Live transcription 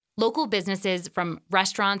Local businesses, from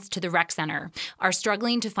restaurants to the rec center, are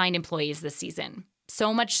struggling to find employees this season.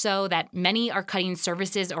 So much so that many are cutting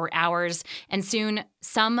services or hours, and soon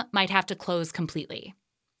some might have to close completely.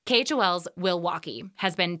 KHOL's Will Walkey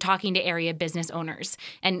has been talking to area business owners,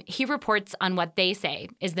 and he reports on what they say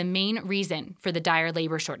is the main reason for the dire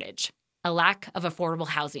labor shortage: a lack of affordable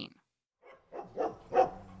housing.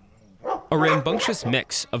 A rambunctious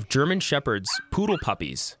mix of German Shepherds, Poodle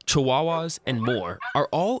puppies, Chihuahuas, and more are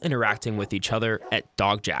all interacting with each other at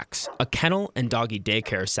Dog Jacks, a kennel and doggy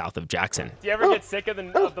daycare south of Jackson. Do you ever get sick of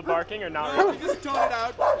the barking or not? No, you just tone it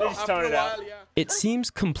out. You just tone it out. Yeah. It seems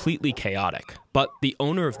completely chaotic, but the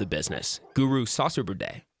owner of the business, Guru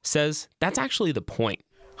Sasurberde, says that's actually the point.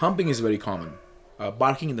 Humping is very common.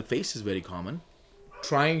 Barking in the face is very common.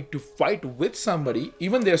 Trying to fight with somebody,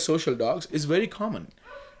 even their social dogs, is very common.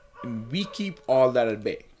 We keep all that at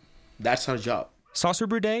bay. That's our job.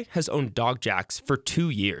 Sasurberde has owned Dog Jacks for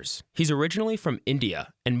 2 years. He's originally from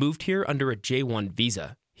India and moved here under a J1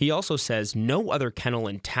 visa. He also says no other kennel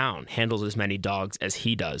in town handles as many dogs as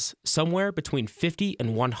he does, somewhere between 50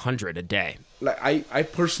 and 100 a day. Like I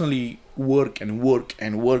personally work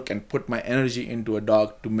and put my energy into a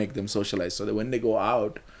dog to make them socialize, so that when they go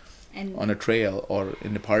out on a trail or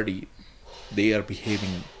in a party, they are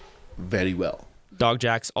behaving very well. Dog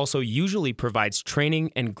Jacks also usually provides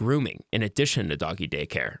training and grooming in addition to doggy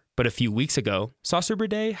daycare. But a few weeks ago,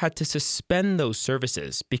 Sasurberde had to suspend those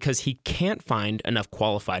services because he can't find enough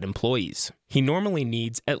qualified employees. He normally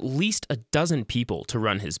needs at least a dozen people to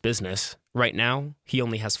run his business. Right now, he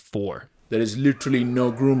only has 4. There is literally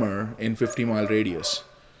no groomer in 50-mile radius.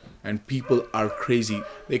 And people are crazy.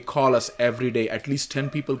 They call us every day. At least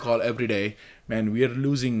 10 people call every day. Man, we are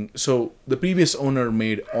losing. So the previous owner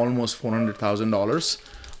made almost $400,000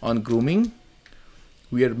 on grooming.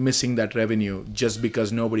 We are missing that revenue just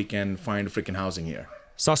because nobody can find freaking housing here.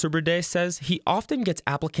 Sasurberde says he often gets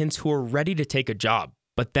applicants who are ready to take a job,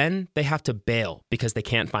 but then they have to bail because they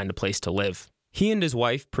can't find a place to live. He and his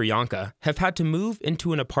wife, Priyanka, have had to move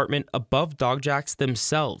into an apartment above Dog Jacks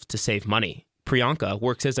themselves to save money. Priyanka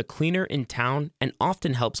works as a cleaner in town and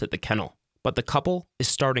often helps at the kennel, but the couple is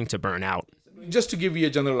starting to burn out. Just to give you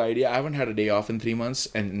a general idea, I haven't had a day off in 3 months,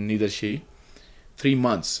 and neither she. 3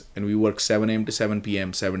 months, and we work 7 a.m. to 7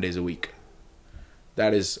 p.m. 7 days a week.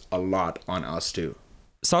 That is a lot on us too.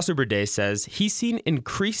 Sasurberde says he's seen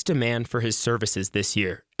increased demand for his services this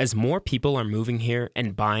year as more people are moving here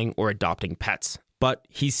and buying or adopting pets. But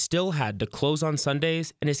he's still had to close on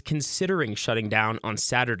Sundays and is considering shutting down on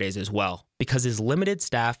Saturdays as well because his limited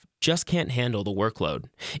staff just can't handle the workload.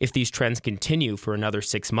 If these trends continue for another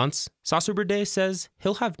 6 months, Sasurberde says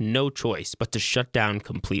he'll have no choice but to shut down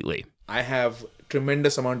completely. I have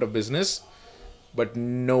tremendous amount of business, but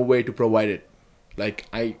no way to provide it.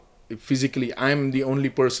 I'm the only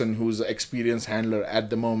person who's an experienced handler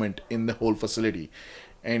at the moment in the whole facility.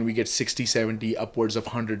 And we get 60, 70, upwards of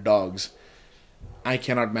 100 dogs. I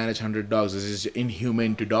cannot manage 100 dogs. This is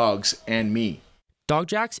inhumane to dogs and me. Dog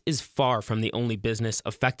Jacks is far from the only business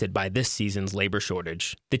affected by this season's labor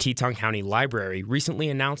shortage. The Teton County Library recently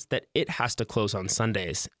announced that it has to close on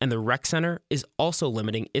Sundays, and the rec center is also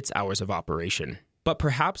limiting its hours of operation. But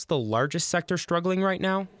perhaps the largest sector struggling right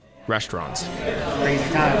now? Restaurants.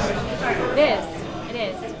 Crazy times. It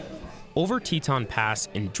is. Over Teton Pass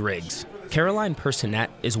in Driggs, Caroline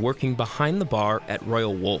Personette is working behind the bar at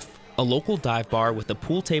Royal Wolf, a local dive bar with a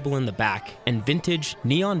pool table in the back and vintage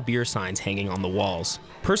neon beer signs hanging on the walls.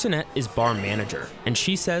 Personette is bar manager, and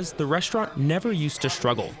she says the restaurant never used to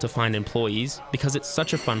struggle to find employees because it's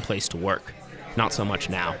such a fun place to work. Not so much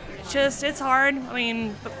now. It's hard. I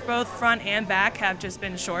mean, both front and back have just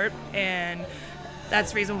been short, and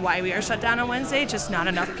that's the reason why we are shut down on Wednesday. Just not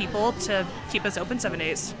enough people to keep us open 7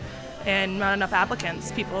 days, and not enough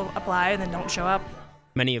applicants. People apply and then don't show up.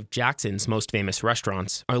 Many of Jackson's most famous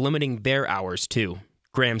restaurants are limiting their hours too.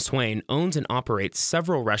 Graham Swain owns and operates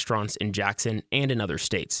several restaurants in Jackson and in other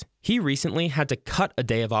states. He recently had to cut a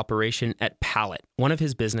day of operation at Palette, one of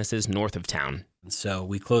his businesses north of town. So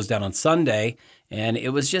we closed down on Sunday, and it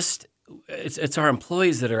was just, it's our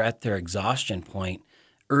employees that are at their exhaustion point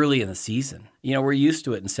early in the season. You know, we're used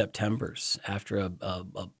to it in September's after a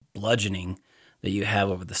bludgeoning that you have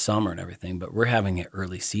over the summer and everything, but we're having it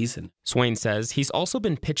early season. Swain says he's also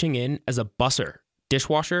been pitching in as a busser,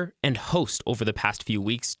 dishwasher, and host over the past few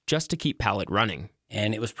weeks just to keep Palette running.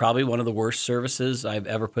 And it was probably one of the worst services I've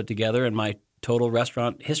ever put together in my total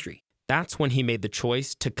restaurant history. That's when he made the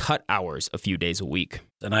choice to cut hours a few days a week.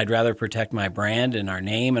 And I'd rather protect my brand and our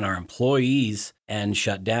name and our employees and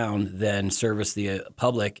shut down than service the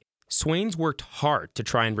public. Swain's worked hard to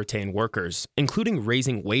try and retain workers, including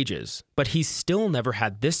raising wages, but he's still never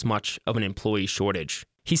had this much of an employee shortage.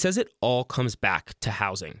 He says it all comes back to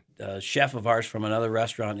housing. A chef of ours from another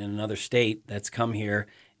restaurant in another state that's come here,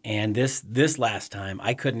 and this last time,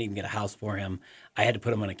 I couldn't even get a house for him. I had to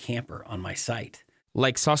put him on a camper on my site.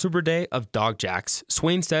 Like Sasu Burde of Dog Jacks,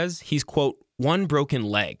 Swain says he's, quote, one broken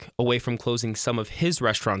leg away from closing some of his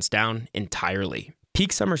restaurants down entirely.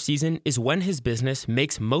 Peak summer season is when his business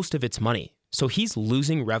makes most of its money, so he's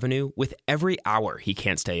losing revenue with every hour he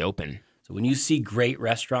can't stay open. So when you see great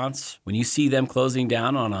restaurants, when you see them closing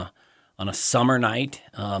down on a summer night,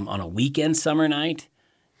 on a weekend summer night,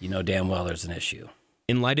 you know damn well there's an issue.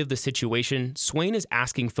 In light of the situation, Swain is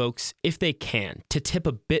asking folks, if they can, to tip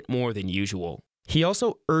a bit more than usual. He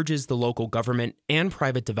also urges the local government and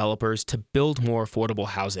private developers to build more affordable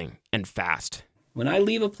housing, and fast. When I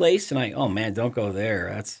leave a place and oh man, don't go there,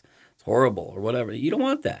 it's horrible or whatever, you don't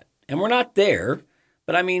want that. And we're not there,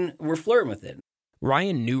 but I mean, we're flirting with it.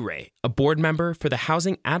 Ryan Newray, a board member for the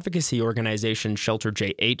housing advocacy organization Shelter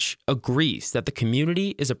JH, agrees that the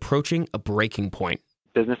community is approaching a breaking point.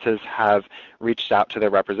 Businesses have reached out to their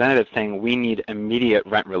representatives saying we need immediate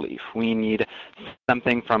rent relief. We need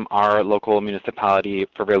something from our local municipality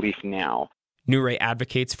for relief now. Newray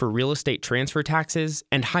advocates for real estate transfer taxes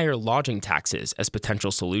and higher lodging taxes as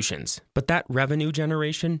potential solutions, but that revenue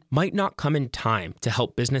generation might not come in time to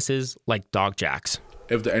help businesses like Dog Jacks.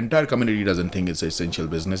 If the entire community doesn't think it's an essential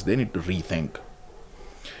business, they need to rethink.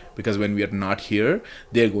 Because when we are not here,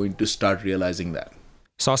 they're going to start realizing that.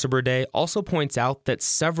 Sasu Burde also points out that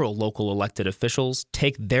several local elected officials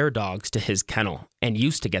take their dogs to his kennel and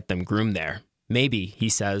used to get them groomed there. Maybe, he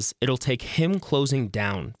says, it'll take him closing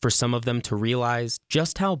down for some of them to realize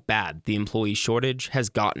just how bad the employee shortage has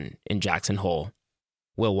gotten in Jackson Hole.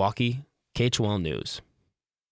 Will Walkie, KHOL News.